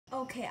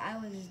Okay, I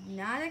was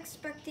not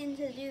expecting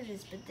to do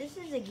this, but this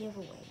is a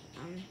giveaway.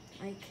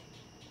 Okay,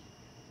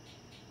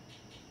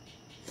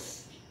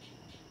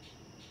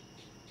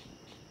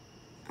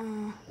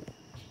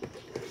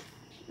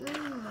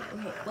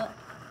 but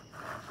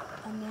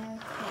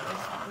America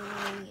is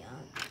really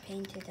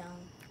painted on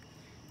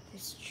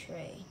this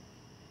tray.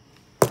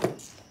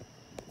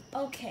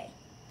 Okay.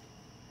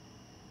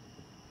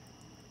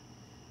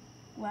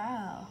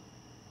 Wow.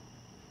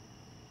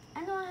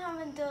 I know I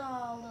haven't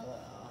done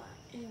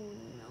any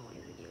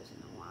videos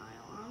in a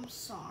while. I'm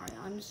sorry.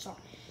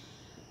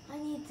 I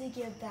need to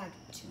get back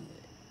to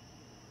it.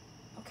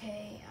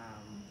 Okay,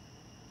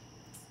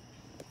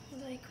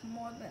 like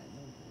more than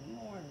a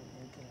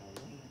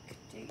week.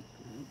 They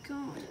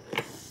gone.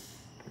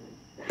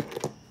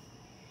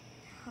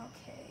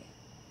 Okay.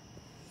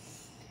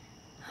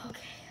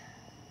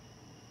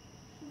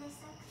 This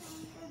looks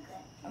like a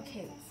good.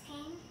 Okay. This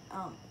game.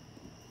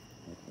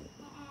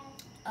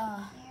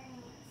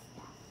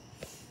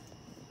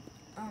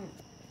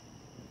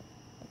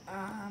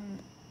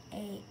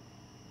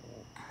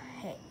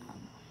 Hey,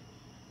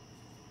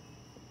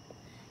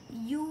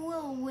 you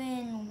will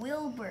win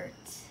Wilbert.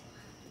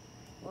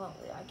 Well,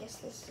 I guess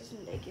this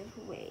isn't a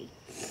giveaway.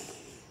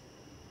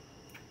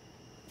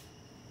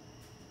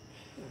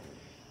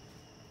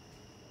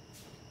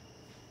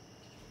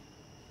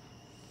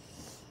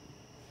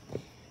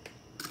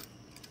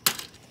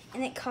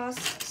 And it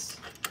costs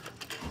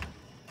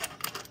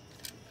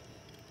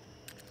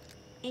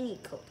any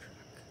Coke truck.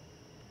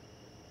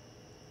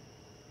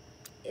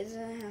 It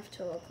doesn't have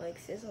to look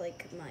like this,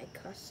 like my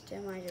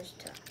custom. I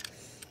just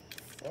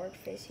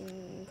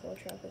forward-facing Coke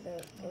truck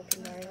without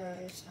broken bars.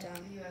 I just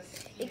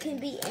it can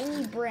be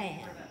any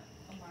brand.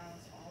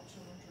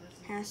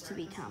 Has to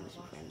be Thomas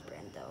 & Friends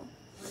brand though.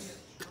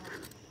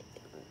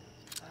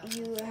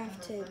 You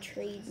have to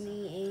trade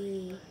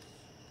me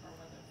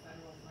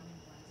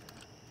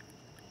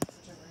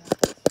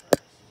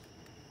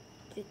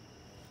a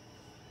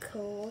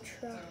Coke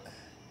truck.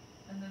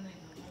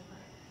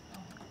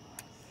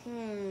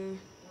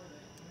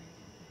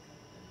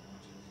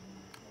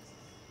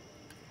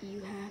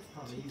 You have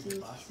to give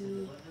me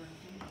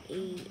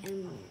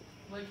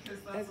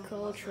a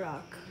Coke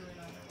truck.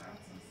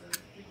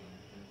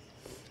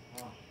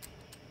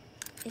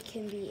 It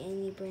can be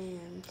any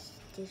brand.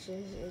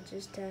 It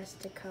just has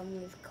to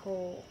come with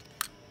coal.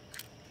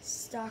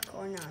 Stock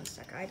or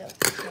non-stock, I don't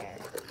care.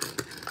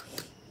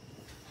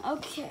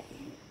 Okay.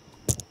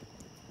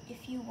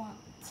 If you want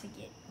to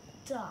get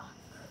Doc,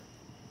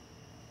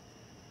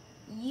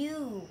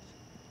 you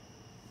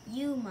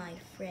my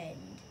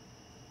friend,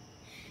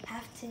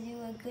 have to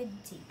do a good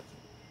deed.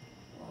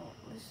 Well,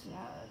 this is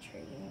not a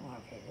trade anymore.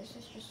 Okay, this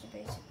is just to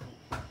basically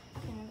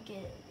kind of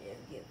get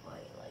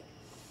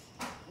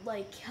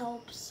like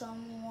help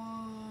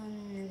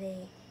someone.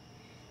 They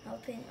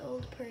help an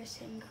old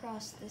person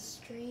cross the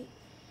street.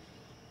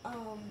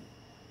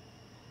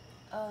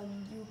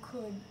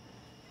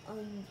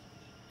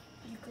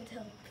 You could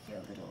help your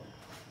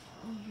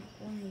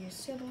one of your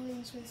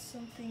siblings with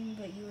something,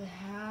 but you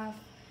have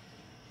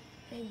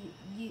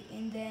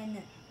and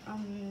then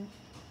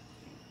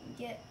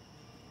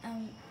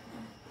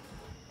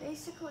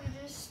basically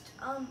just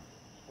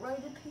write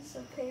a piece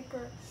of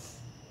paper.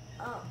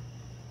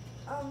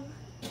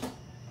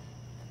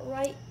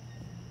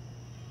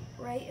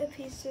 Write a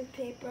piece of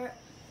paper.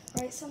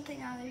 Write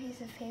something on a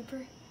piece of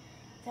paper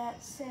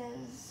that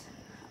says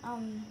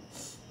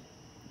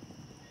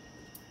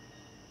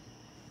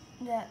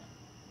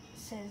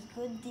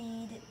good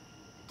deed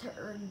to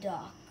earn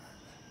Doc.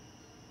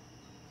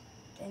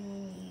 Then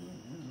when you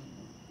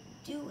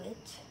do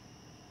it,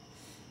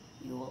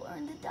 you will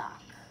earn the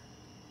Doc.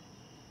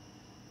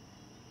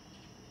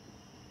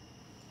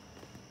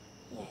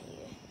 Yeah.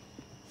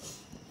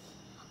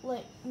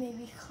 Like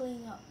maybe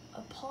clean up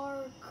a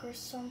park or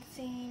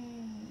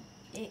something.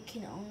 It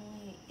can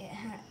only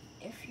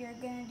if you're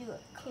gonna do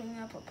it, clean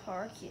up a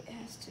park, it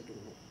has to be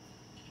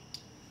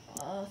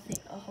a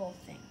whole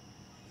thing.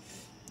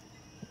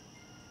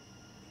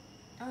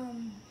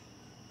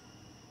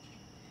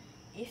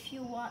 If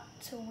you want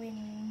to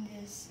win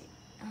this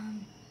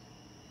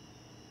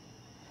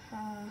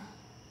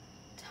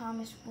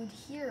Thomas Wood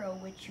Hero,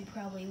 which you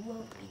probably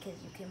won't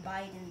because you can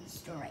buy it in the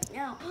store right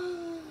now.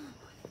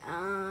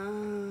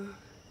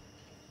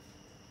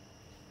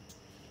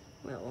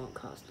 Well, it won't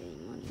cost any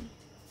money.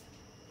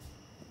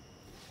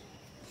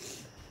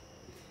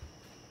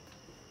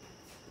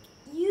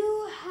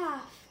 You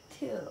have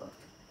to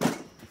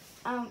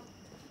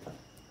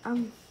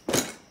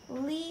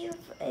leave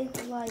a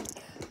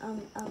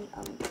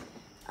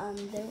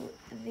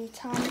the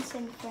Thomas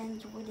and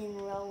Friends Wooden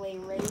Railway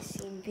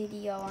Racing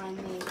video I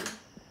made.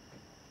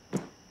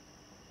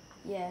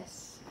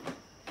 Yes.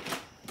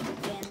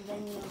 And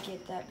then you'll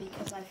get that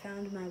because I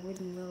found my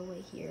Wooden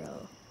Railway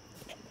Hero.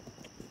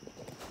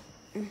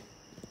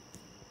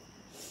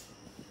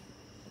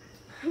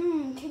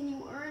 Can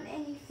you earn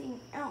anything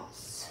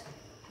else?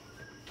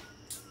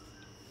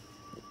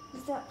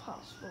 Is that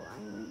possible? I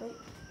mean, but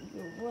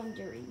you're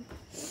wondering.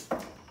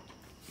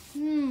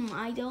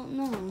 I don't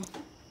know.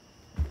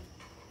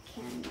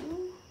 Can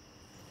you?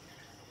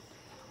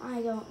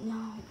 I don't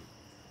know.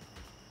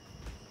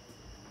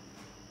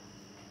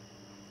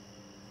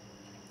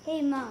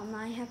 Hey Mom,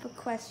 I have a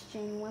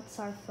question. What's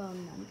our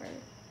phone number?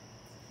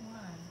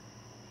 Why?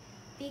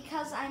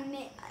 Because I'm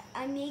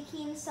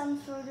making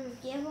some sort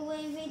of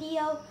giveaway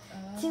video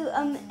to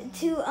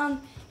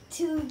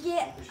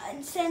get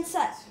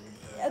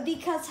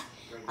because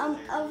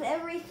of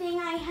everything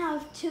I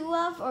have 2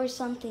 of, or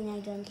something I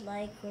don't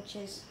like, which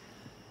is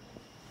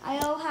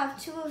I'll have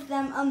 2 of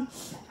them. How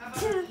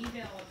about an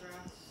email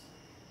address?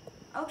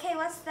 Okay,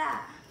 what's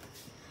that?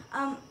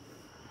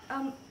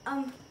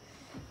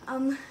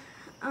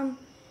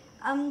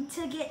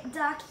 To get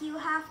Duck, you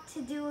have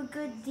to do a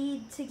good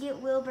deed to get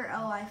Wilbur.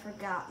 Oh, I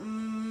forgot.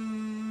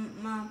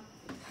 Mom,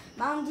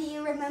 do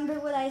you remember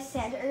what I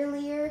said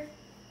earlier?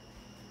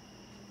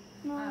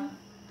 Mom,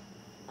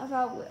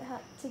 about how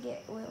to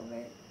get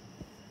Wilbur.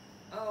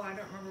 Oh, I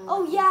don't remember.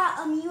 Oh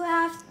yeah,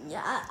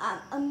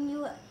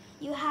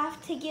 you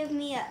have to give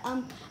me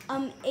a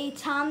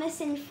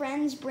Thomas and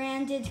Friends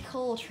branded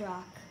coal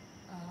truck.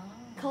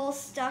 Coal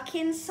stuck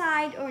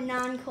inside or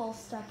non-coal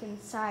stuck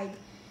inside.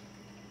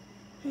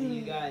 Hey,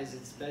 you guys,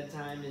 it's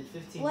bedtime in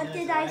 15 What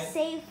minutes. did I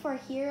say for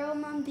Hero,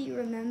 Mom? Do you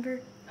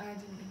remember? I didn't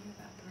hear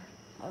that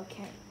part.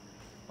 Okay.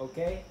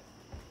 Okay?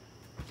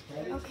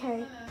 Ready?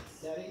 Okay.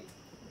 Daddy?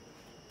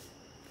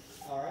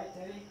 All right,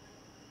 Daddy?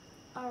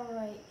 All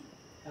right.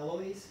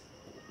 Eloise?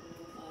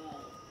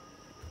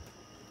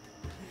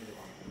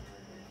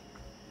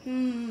 I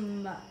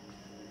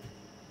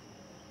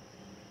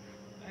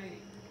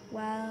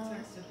Well.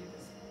 texted you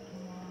this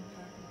long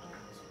time ago.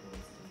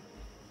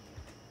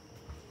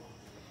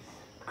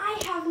 I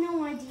have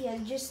no idea.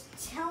 Just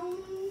tell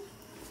me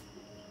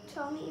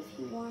if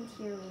you want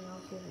Hero and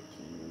I'll give it to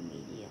you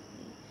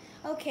immediately.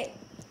 Okay.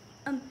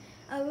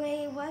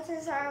 Wait, what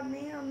is our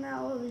mail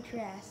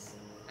address?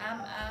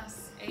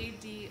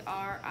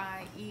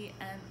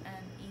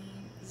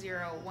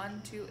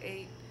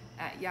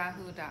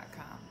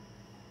 MSADRIENNE0128@yahoo.com.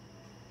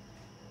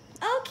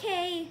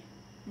 Okay.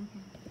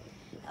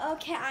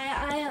 Okay,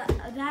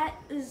 that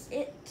is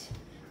it.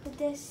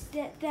 That's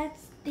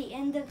the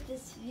end of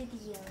this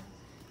video.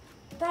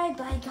 Bye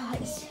bye,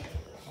 guys.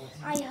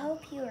 I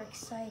hope you're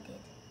excited.